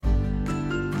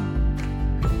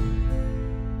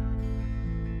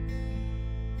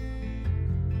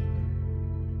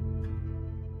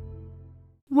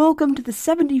welcome to the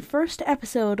 71st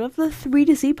episode of the 3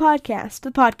 to See podcast, the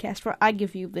podcast where I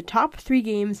give you the top 3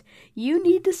 games you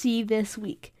need to see this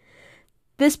week.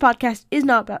 This podcast is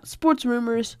not about sports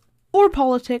rumors, or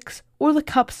politics, or the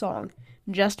Cup song.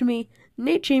 Just me,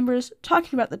 Nate Chambers,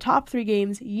 talking about the top 3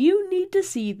 games you need to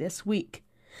see this week.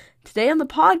 Today on the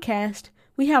podcast,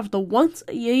 we have the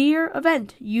once-a-year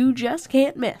event you just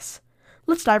can't miss.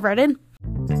 Let's dive right in.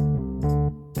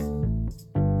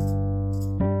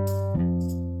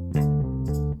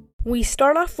 We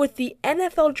start off with the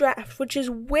NFL Draft, which is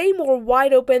way more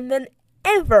wide open than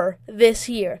ever this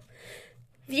year.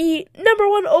 The number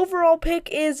 1 overall pick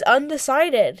is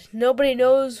undecided. Nobody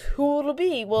knows who it'll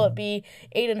be. Will it be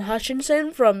Aiden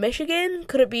Hutchinson from Michigan?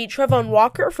 Could it be Trevon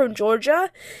Walker from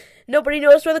Georgia? Nobody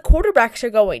knows where the quarterbacks are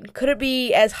going. Could it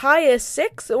be as high as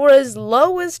 6 or as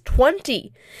low as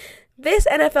 20? This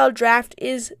NFL Draft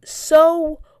is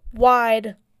so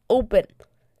wide open,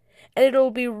 and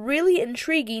it'll be really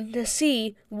intriguing to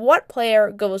see what player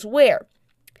goes where.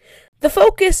 The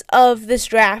focus of this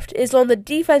draft is on the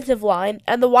defensive line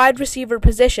and the wide receiver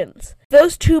positions.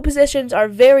 Those two positions are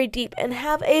very deep and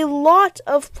have a lot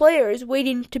of players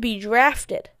waiting to be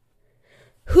drafted.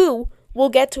 Who will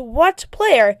get to what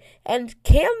player, and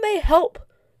can they help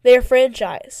their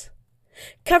franchise?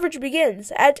 Coverage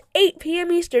begins at 8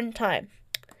 p.m. Eastern Time,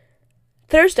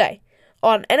 Thursday,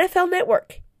 on NFL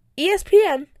Network,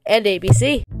 ESPN, and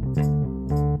ABC.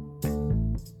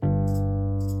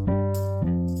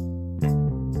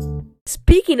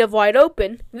 Speaking of wide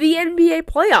open, the NBA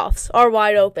playoffs are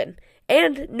wide open,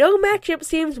 and no matchup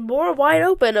seems more wide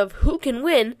open of who can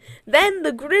win than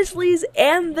the Grizzlies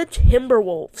and the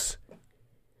Timberwolves.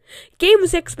 Game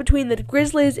 6 between the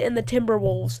Grizzlies and the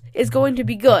Timberwolves is going to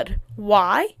be good.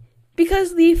 Why?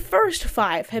 Because the first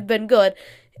 5 have been good,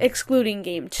 excluding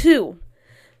Game 2.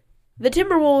 The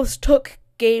Timberwolves took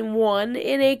Game 1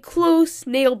 in a close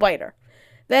nail-biter.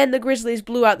 Then the Grizzlies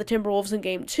blew out the Timberwolves in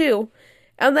Game 2,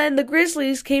 and then the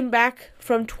Grizzlies came back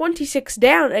from 26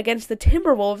 down against the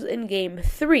Timberwolves in Game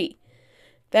 3.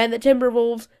 Then the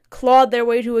Timberwolves clawed their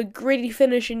way to a gritty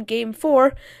finish in Game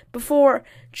 4 before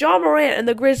Ja Morant and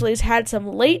the Grizzlies had some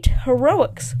late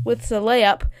heroics with the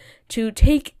layup to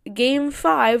take Game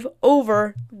 5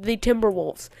 over the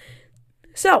Timberwolves.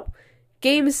 So,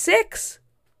 Game 6,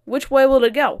 which way will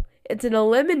it go? It's an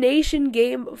elimination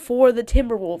game for the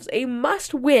Timberwolves, a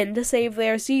must-win to save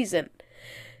their season.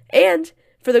 And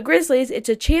for the Grizzlies, it's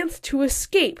a chance to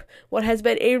escape what has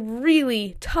been a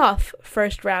really tough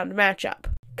first-round matchup.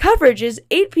 Coverage is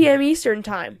 8 p.m. Eastern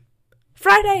Time,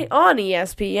 Friday on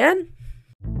ESPN.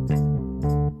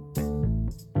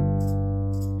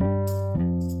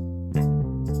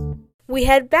 We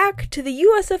head back to the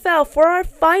USFL for our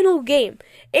final game,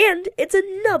 and it's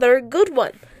another good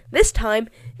one. This time,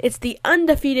 it's the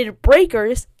undefeated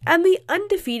Breakers and the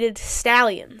undefeated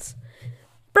Stallions.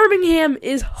 Birmingham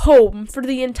is home for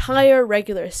the entire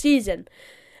regular season,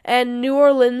 and New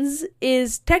Orleans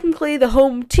is technically the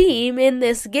home team in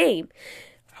this game.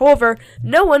 However,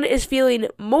 no one is feeling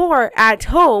more at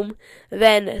home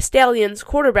than Stallions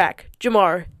quarterback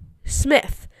J'Mar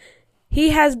Smith.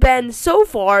 He has been, so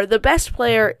far, the best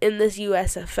player in this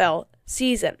USFL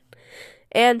season,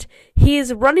 and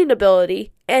his running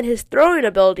ability and his throwing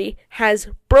ability has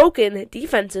broken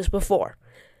defenses before.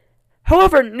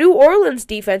 However, New Orleans'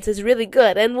 defense is really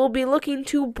good and will be looking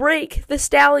to break the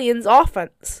Stallions'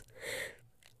 offense.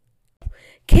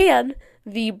 Can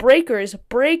the Breakers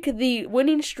break the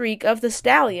winning streak of the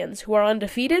Stallions, who are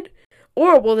undefeated?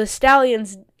 Or will the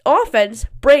Stallions' offense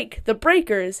break the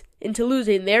Breakers into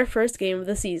losing their first game of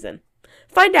the season?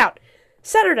 Find out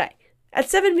Saturday at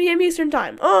 7 p.m. Eastern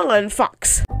Time on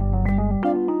Fox.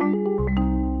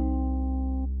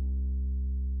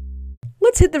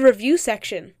 Let's hit the review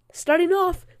section, starting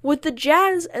off with the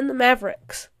Jazz and the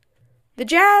Mavericks. The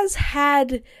Jazz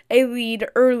had a lead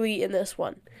early in this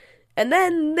one, and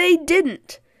then they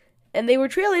didn't, and they were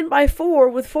trailing by 4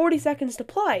 with 40 seconds to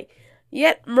play.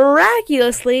 Yet,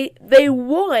 miraculously, they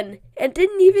won and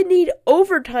didn't even need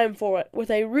overtime for it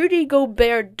with a Rudy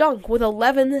Gobert dunk with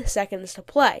 11 seconds to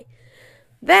play.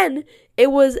 Then, it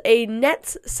was a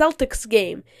Nets-Celtics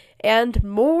game, and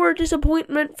more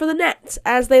disappointment for the Nets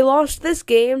as they lost this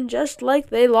game just like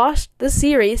they lost the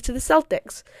series to the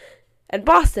Celtics. And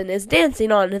Boston is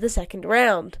dancing on to the second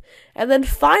round. And then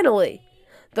finally,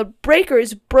 the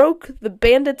Breakers broke the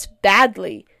Bandits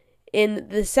badly in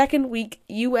the second week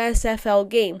USFL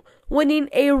game, winning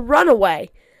a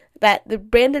runaway that the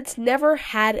Bandits never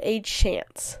had a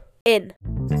chance in.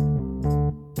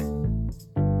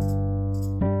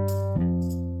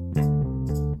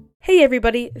 Hey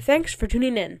everybody, thanks for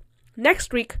tuning in.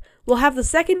 Next week, we'll have the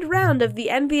second round of the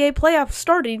NBA playoffs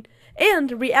starting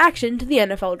and reaction to the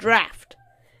NFL draft.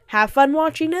 Have fun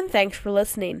watching and thanks for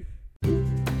listening.